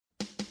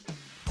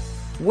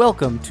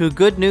Welcome to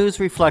Good News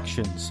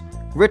Reflections,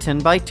 written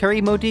by Terry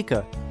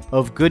Modica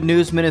of Good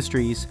News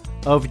Ministries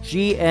of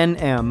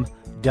GNM.org.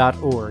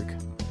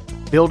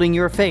 Building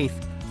your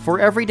faith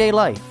for everyday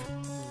life,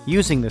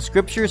 using the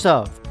scriptures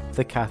of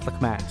the Catholic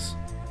Mass.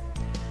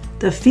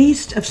 The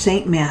Feast of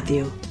St.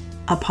 Matthew,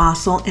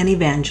 Apostle and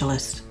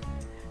Evangelist,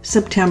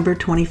 September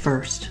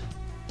 21st.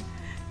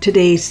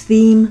 Today's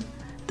theme,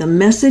 the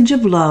message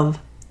of love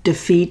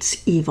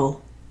defeats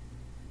evil.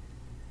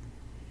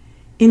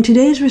 In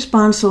today's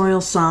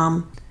responsorial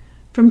psalm,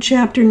 from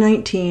chapter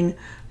 19,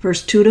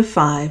 verse 2 to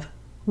 5,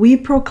 we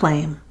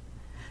proclaim,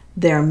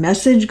 "Their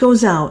message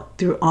goes out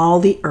through all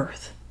the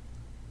earth."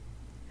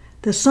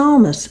 The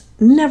psalmist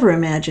never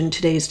imagined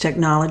today's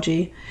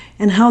technology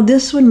and how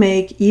this would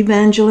make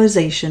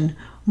evangelization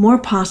more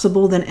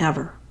possible than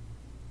ever.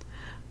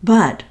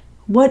 But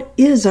what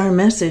is our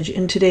message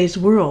in today's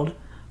world,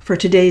 for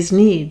today's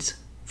needs,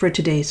 for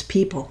today's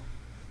people?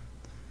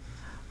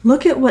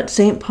 Look at what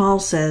St. Paul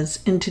says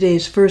in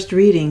today's first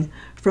reading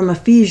from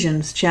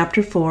Ephesians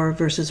chapter 4,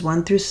 verses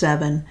 1 through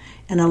 7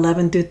 and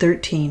 11 through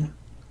 13.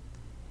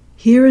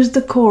 Here is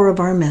the core of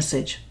our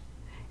message.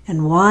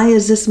 And why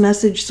is this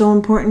message so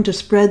important to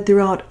spread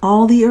throughout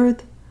all the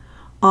earth,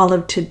 all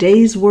of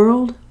today's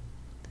world?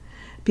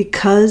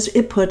 Because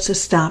it puts a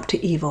stop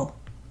to evil.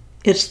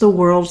 It's the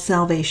world's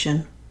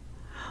salvation.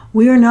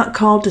 We are not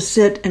called to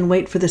sit and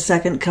wait for the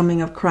second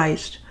coming of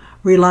Christ,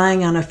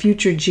 relying on a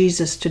future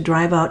Jesus to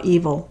drive out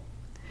evil.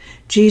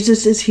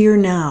 Jesus is here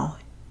now,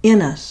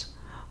 in us.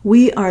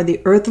 We are the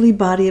earthly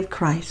body of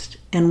Christ,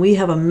 and we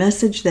have a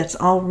message that's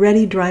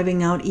already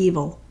driving out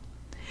evil.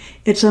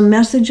 It's a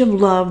message of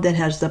love that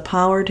has the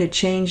power to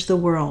change the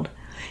world,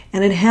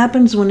 and it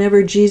happens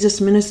whenever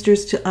Jesus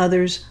ministers to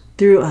others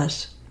through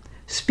us,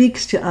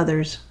 speaks to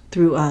others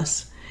through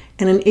us,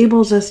 and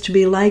enables us to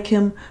be like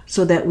him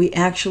so that we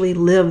actually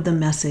live the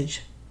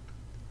message.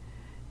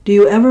 Do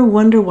you ever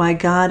wonder why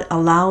God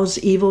allows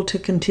evil to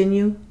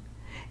continue?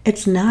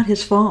 It's not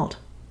his fault.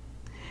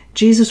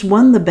 Jesus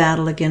won the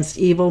battle against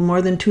evil more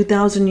than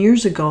 2,000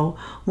 years ago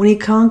when he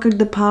conquered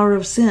the power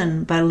of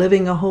sin by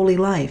living a holy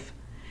life,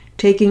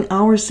 taking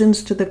our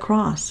sins to the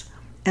cross,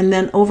 and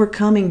then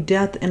overcoming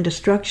death and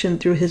destruction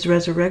through his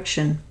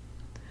resurrection.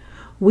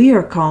 We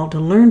are called to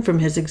learn from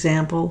his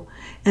example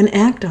and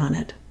act on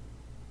it.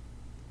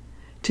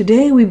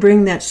 Today we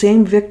bring that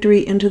same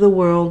victory into the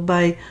world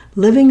by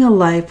living a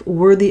life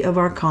worthy of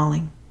our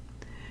calling,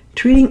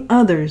 treating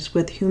others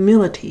with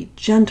humility,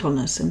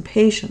 gentleness, and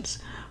patience,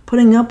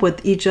 putting up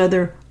with each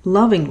other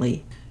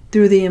lovingly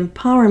through the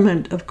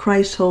empowerment of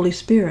Christ's Holy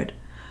Spirit,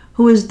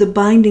 who is the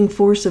binding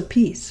force of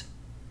peace.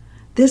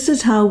 This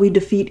is how we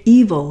defeat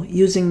evil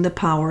using the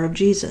power of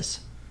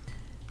Jesus.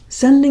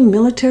 Sending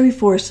military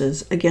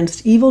forces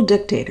against evil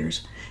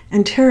dictators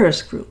and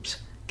terrorist groups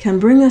can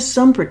bring us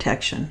some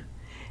protection,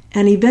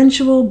 an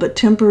eventual but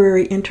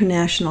temporary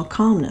international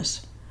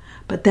calmness.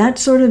 But that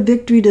sort of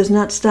victory does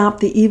not stop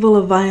the evil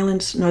of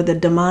violence nor the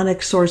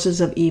demonic sources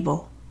of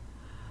evil.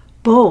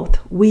 Both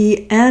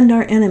we and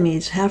our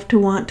enemies have to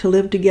want to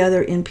live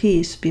together in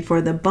peace before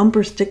the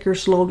bumper sticker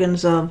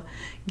slogans of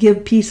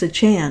 "Give peace a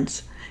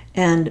chance"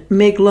 and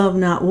 "Make love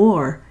not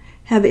war"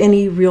 have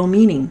any real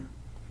meaning.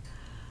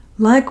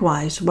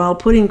 Likewise, while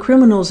putting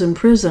criminals in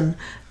prison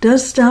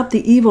does stop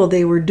the evil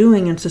they were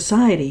doing in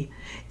society,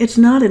 it's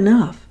not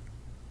enough.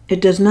 It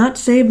does not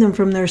save them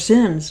from their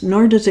sins,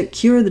 nor does it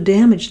cure the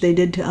damage they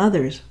did to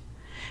others.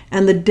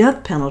 And the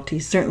death penalty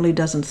certainly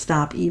doesn't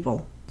stop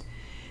evil.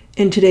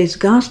 In today's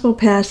gospel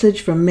passage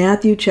from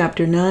Matthew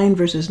chapter 9,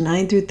 verses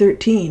 9 through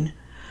 13,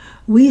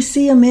 we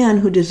see a man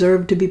who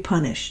deserved to be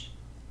punished,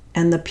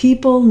 and the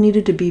people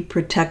needed to be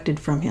protected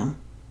from him.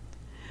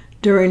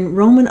 During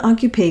Roman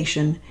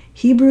occupation,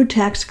 Hebrew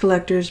tax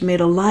collectors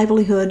made a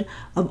livelihood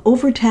of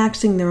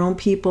overtaxing their own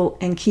people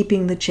and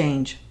keeping the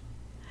change.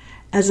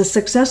 As a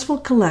successful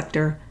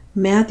collector,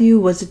 Matthew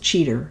was a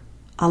cheater,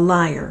 a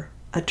liar,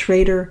 a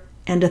traitor,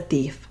 and a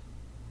thief.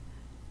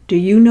 Do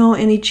you know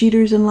any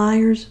cheaters and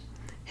liars?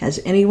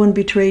 Has anyone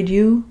betrayed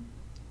you?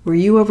 Were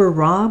you ever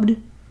robbed?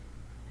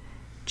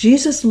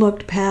 Jesus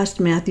looked past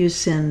Matthew's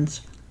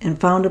sins and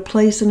found a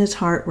place in his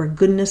heart where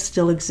goodness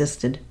still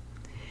existed.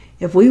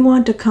 If we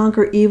want to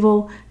conquer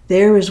evil,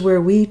 there is where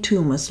we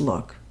too must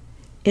look.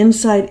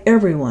 Inside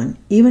everyone,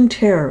 even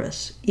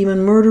terrorists,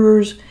 even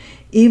murderers,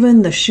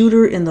 even the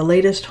shooter in the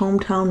latest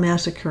hometown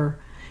massacre,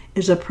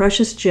 is a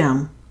precious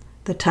gem,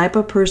 the type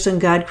of person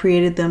God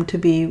created them to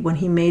be when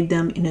he made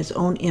them in his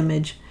own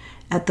image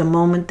at the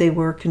moment they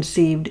were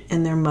conceived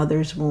in their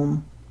mother's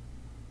womb.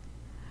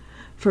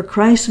 For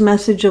Christ's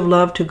message of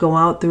love to go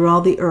out through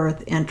all the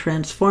earth and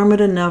transform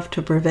it enough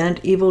to prevent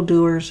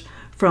evildoers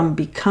from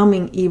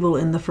becoming evil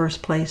in the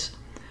first place,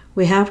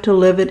 we have to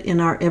live it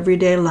in our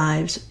everyday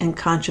lives and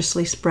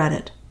consciously spread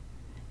it.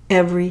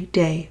 Every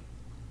day.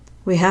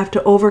 We have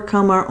to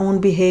overcome our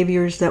own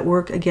behaviors that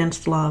work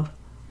against love.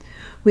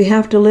 We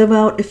have to live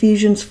out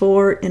Ephesians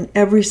 4 in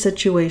every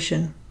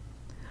situation.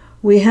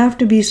 We have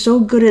to be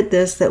so good at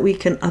this that we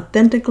can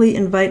authentically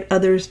invite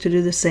others to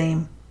do the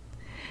same.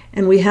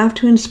 And we have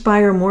to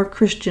inspire more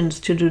Christians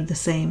to do the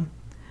same,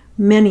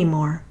 many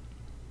more.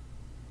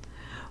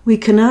 We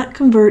cannot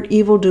convert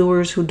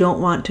evildoers who don't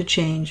want to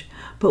change,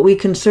 but we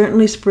can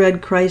certainly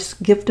spread Christ's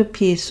gift of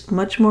peace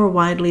much more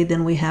widely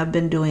than we have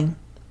been doing.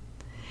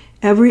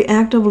 Every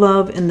act of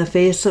love in the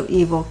face of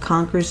evil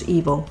conquers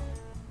evil.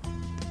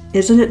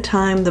 Isn't it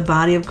time the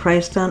body of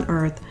Christ on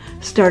earth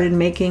started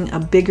making a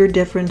bigger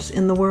difference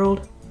in the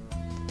world?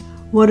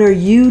 What are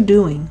you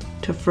doing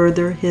to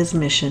further His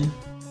mission?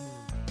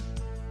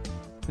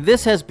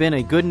 This has been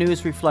a Good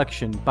News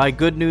Reflection by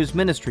Good News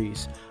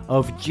Ministries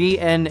of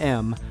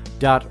GNM.org.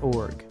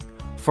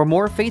 For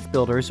more faith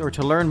builders or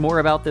to learn more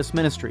about this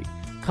ministry,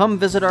 come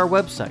visit our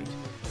website.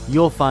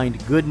 You'll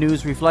find Good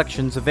News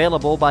Reflections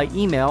available by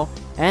email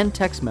and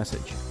text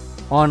message,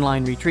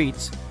 online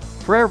retreats,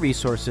 prayer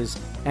resources,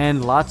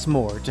 and lots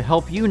more to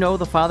help you know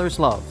the Father's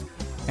love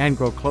and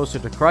grow closer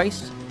to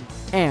Christ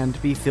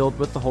and be filled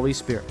with the Holy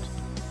Spirit.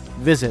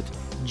 Visit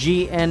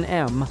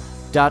gnm.org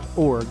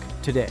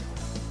today.